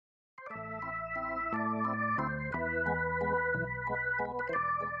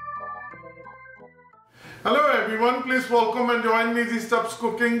Hello everyone, please welcome and join me in Easy Steps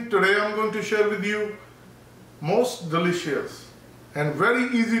Cooking. Today I'm going to share with you most delicious and very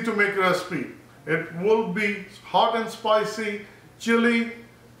easy to make recipe. It will be hot and spicy chili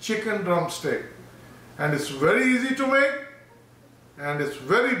chicken drumstick, and it's very easy to make and it's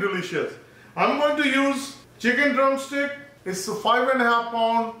very delicious. I'm going to use chicken drumstick. It's a 5.5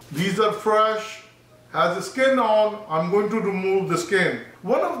 pound. These are fresh, has the skin on. I'm going to remove the skin.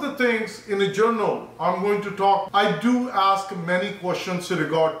 One of the things in a journal I'm going to talk, I do ask many questions in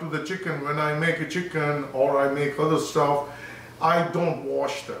regard to the chicken. When I make a chicken or I make other stuff, I don't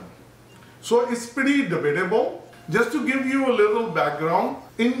wash them. So it's pretty debatable. Just to give you a little background,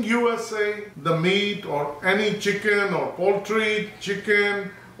 in USA, the meat or any chicken or poultry,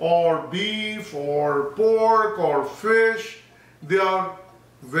 chicken or beef or pork or fish, they are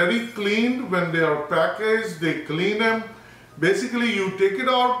very cleaned. When they are packaged, they clean them. Basically, you take it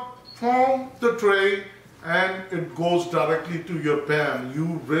out from the tray and it goes directly to your pan.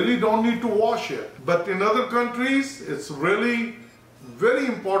 You really don't need to wash it. But in other countries, it's really very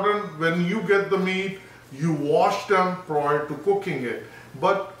important when you get the meat, you wash them prior to cooking it.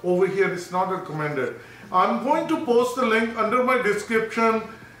 But over here, it's not recommended. I'm going to post the link under my description.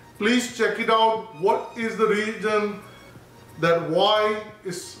 Please check it out. What is the reason that why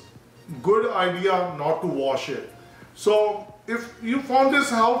it's good idea not to wash it? So if you found this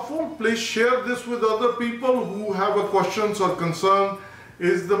helpful, please share this with other people who have a questions or concern.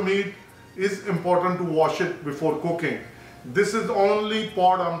 Is the meat is important to wash it before cooking? This is the only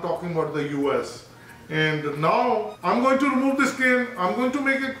part I'm talking about the US. And now I'm going to remove the skin. I'm going to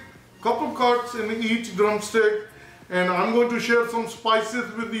make a couple cuts in each drumstick, and I'm going to share some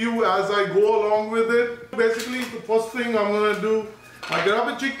spices with you as I go along with it. Basically, the first thing I'm going to do, I grab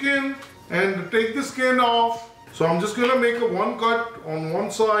a chicken and take the skin off. So I'm just going to make a one cut on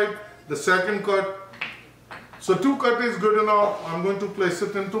one side, the second cut. So 2 cuts is good enough. I'm going to place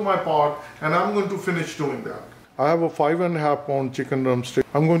it into my pot and I'm going to finish doing that. I have a 5.5 pound chicken drumstick.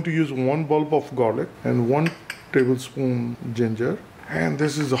 I'm going to use 1 bulb of garlic and 1 tablespoon ginger. And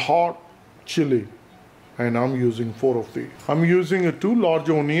this is hot chili, and I'm using 4 of these. I'm using a 2 large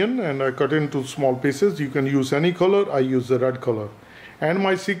onion and I cut into small pieces. You can use any color. I use the red color. And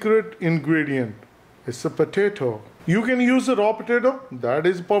my secret ingredient is a potato. You can use a raw potato, that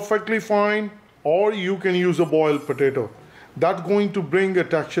is perfectly fine, or you can use a boiled potato. That's going to bring a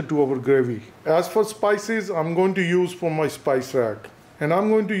texture to our gravy. As for spices, I'm going to use from my spice rack. And I'm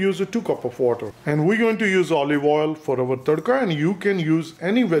going to use a 2 cups of water. And we're going to use olive oil for our tadka, and you can use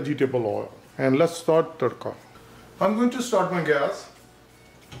any vegetable oil. And let's start tadka. I'm going to start my gas.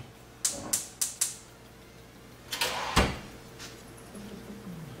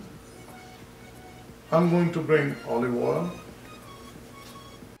 I'm going to bring olive oil.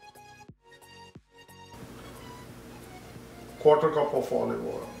 Quarter cup of olive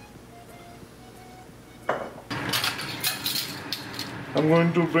oil. I'm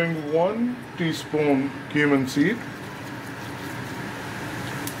going to bring 1 teaspoon cumin seed.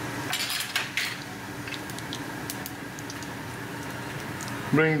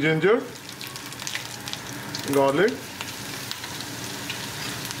 Bring ginger, garlic,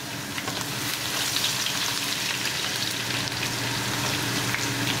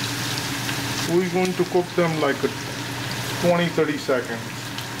 we're going to cook them like 20-30 seconds.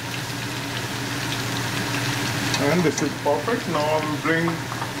 And this is perfect. Now I will bring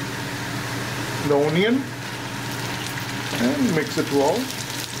the onion and mix it well.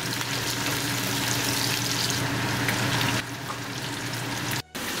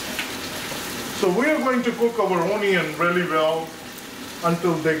 So we are going to cook our onion really well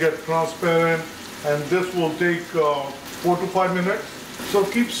until they get transparent, and this will take 4 to 5 minutes. So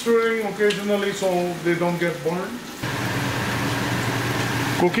keep stirring occasionally so they don't get burned.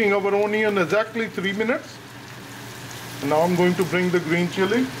 Cooking our onion exactly 3 minutes. Now I'm going to bring the green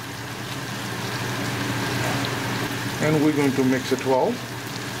chili and we're going to mix it well.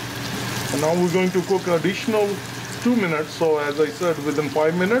 And now we're going to cook additional 2 minutes. So as I said, within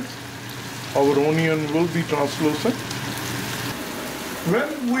 5 minutes, our onion will be translucent.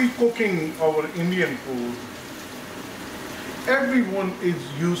 When we cooking our Indian food, everyone is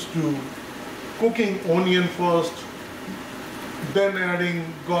used to cooking onion first, then adding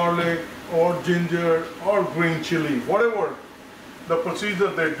garlic or ginger or green chili, whatever the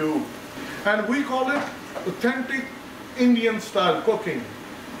procedure they do. And we call it authentic Indian style cooking.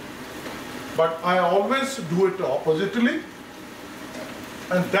 But I always do it oppositely.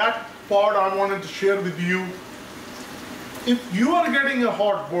 And that part I wanted to share with you. If you are getting a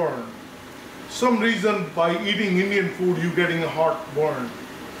heartburn, some reason by eating Indian food you're getting a heartburn,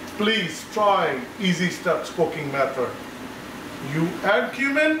 please try easy steps cooking method. You add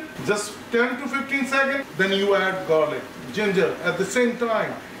cumin, just 10 to 15 seconds, then you add garlic, ginger at the same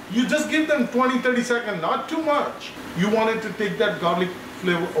time. You just give them 20-30 seconds, not too much. You want it to take that garlic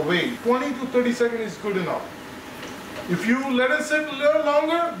flavor away. 20 to 30 seconds is good enough. If you let it sit a little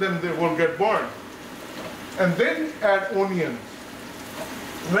longer, then they will get burned. And then add onion.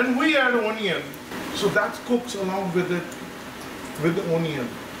 When we add onion, so that cooks along with it, with the onion.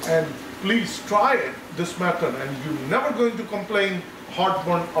 And please try it, this method, and you're never going to complain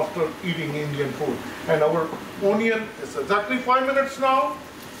heartburn after eating Indian food. And our onion is exactly 5 minutes now.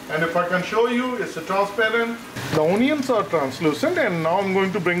 And if I can show you, it's a transparent. The onions are translucent, and now I'm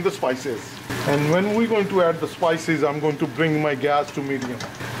going to bring the spices. And when we're going to add the spices, I'm going to bring my gas to medium.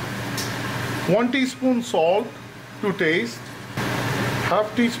 1 teaspoon salt to taste,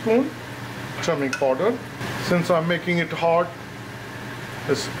 half teaspoon turmeric powder. Since I'm making it hot,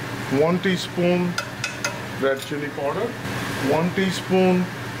 it's 1 teaspoon red chili powder, 1 teaspoon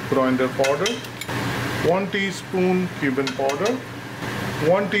coriander powder, 1 teaspoon cumin powder,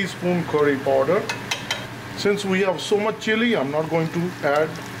 1 teaspoon curry powder. Since we have so much chili, I'm not going to add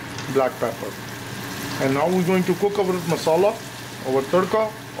black pepper. And now we're going to cook our masala, our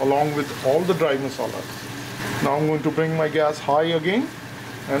tadka, along with all the dry masalas. Now I'm going to bring my gas high again,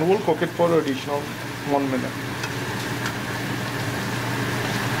 and we'll cook it for additional 1 minute.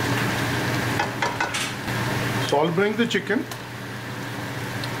 So I'll bring the chicken,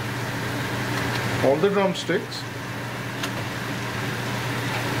 all the drumsticks,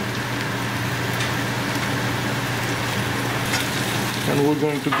 and we're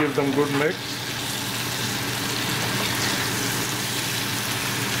going to give them good mix.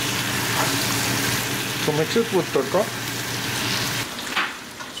 So mix it with tadka.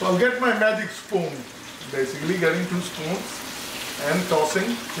 So I'll get my magic spoon, basically getting 2 spoons and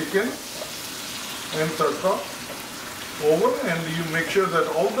tossing chicken and tadka over, and you make sure that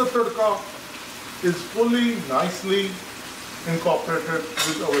all the tadka is fully, nicely incorporated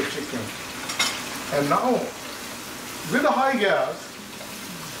with our chicken. And now, with a high gas,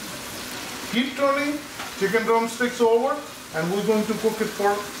 keep turning chicken drumsticks over, and we're going to cook it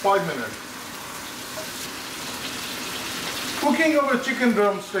for 5 minutes. Cooking our chicken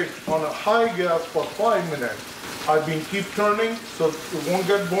drumstick on a high gas for 5 minutes. I've been keep turning so it won't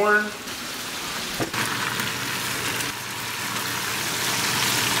get burned.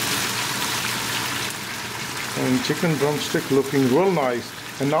 And chicken drumstick looking real nice.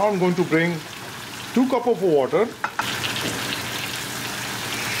 And now I'm going to bring 2 cups of water.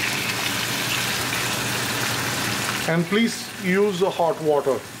 And please use the hot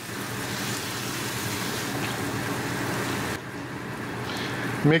water.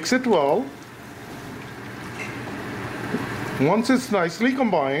 Mix it well. Once it's nicely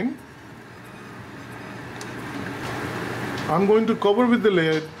combined, I'm going to cover with the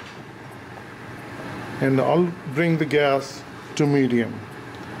lid, and I'll bring the gas to medium,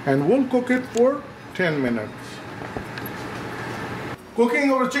 and we'll cook it for 10 minutes.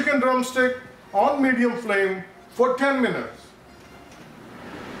 Cooking our chicken drumstick on medium flame for 10 minutes.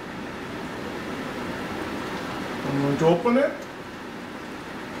 I'm going to open it.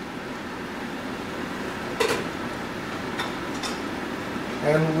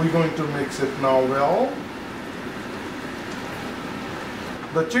 And we're going to mix it now well.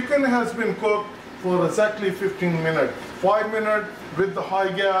 The chicken has been cooked for exactly 15 minutes. 5 minutes with the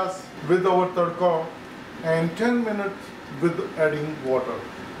high gas, with our tadka, and 10 minutes with adding water.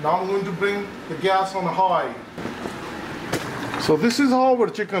 Now I'm going to bring the gas on high. So this is how our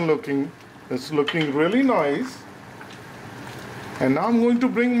chicken looking. It's looking really nice. And now I'm going to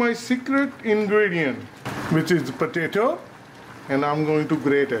bring my secret ingredient, which is potato. And I'm going to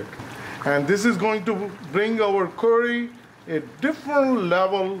grate it. And this is going to bring our curry a different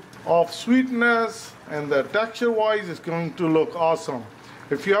level of sweetness, and the texture wise is going to look awesome.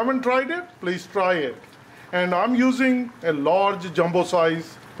 If you haven't tried it, please try it. And I'm using a large jumbo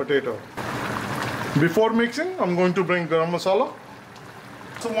size potato. Before mixing, I'm going to bring garam masala.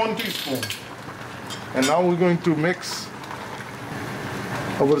 It's 1 teaspoon. And now we're going to mix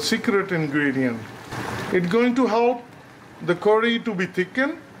our secret ingredient. It's going to help the curry to be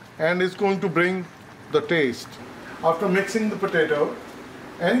thickened, and it's going to bring the taste. After mixing the potato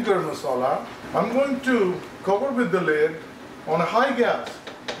and garam masala, I'm going to cover with the lid on a high gas.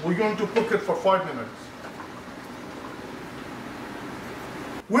 We're going to cook it for 5 minutes.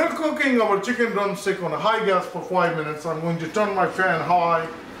 We're cooking our chicken drumstick on a high gas for 5 minutes. I'm going to turn my fan high,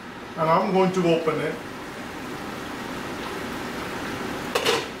 and I'm going to open it.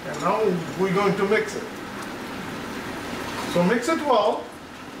 And Now we're going to mix it. So mix it well.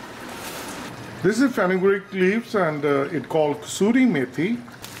 This is fenugreek leaves and it's called kasuri methi.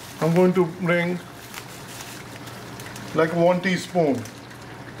 I'm going to bring like 1 teaspoon.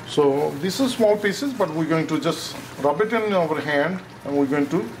 So these are small pieces, but we're going to just rub it in our hand and we're going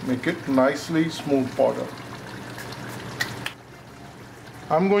to make it nicely smooth powder.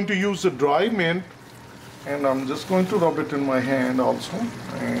 I'm going to use the dry mint and I'm just going to rub it in my hand also,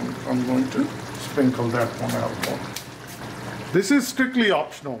 and I'm going to sprinkle that one out. This is strictly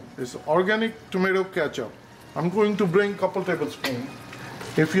optional. It's organic tomato ketchup. I'm going to bring a couple tablespoons.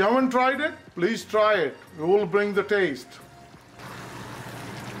 If you haven't tried it, please try it. It will bring the taste.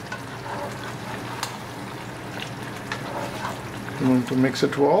 I'm going to mix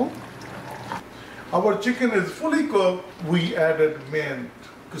it well. Our chicken is fully cooked. We added mint,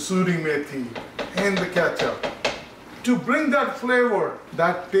 kasuri methi, and the ketchup. To bring that flavor,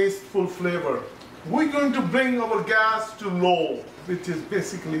 that tasteful flavor, we're going to bring our gas to low, which is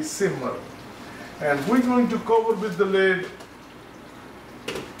basically simmer. And we're going to cover with the lid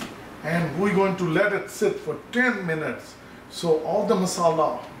and we're going to let it sit for 10 minutes. So all the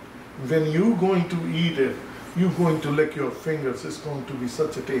masala, when you're going to eat it, you're going to lick your fingers. It's going to be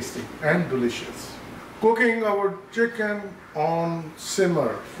such a tasty and delicious. Cooking our chicken on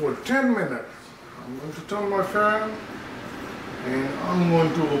simmer for 10 minutes. I'm going to turn my fan and I'm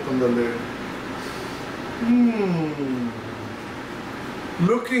going to open the lid.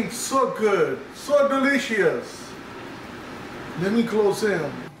 Looking so good, so delicious. Let me close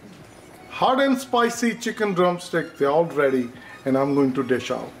in. Hot and spicy chicken drumstick, they're all ready, and I'm going to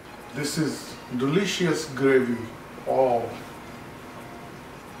dish out. This is delicious gravy. Oh.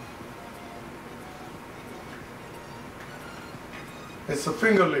 It's a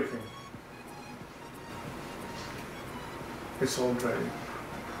finger licking. It's all ready.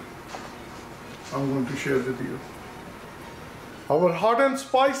 I'm going to share with you. Our hot and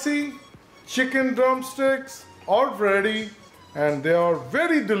spicy chicken drumsticks are ready and they are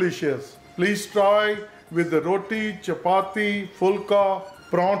very delicious. Please try with the roti, chapati, fulka,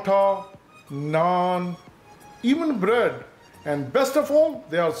 paratha, naan, even bread. And best of all,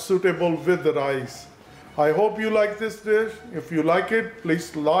 they are suitable with the rice. I hope you like this dish. If you like it,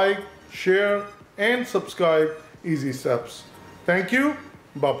 please like, share and subscribe Easy Steps. Thank you.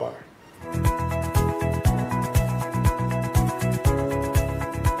 Bye-bye.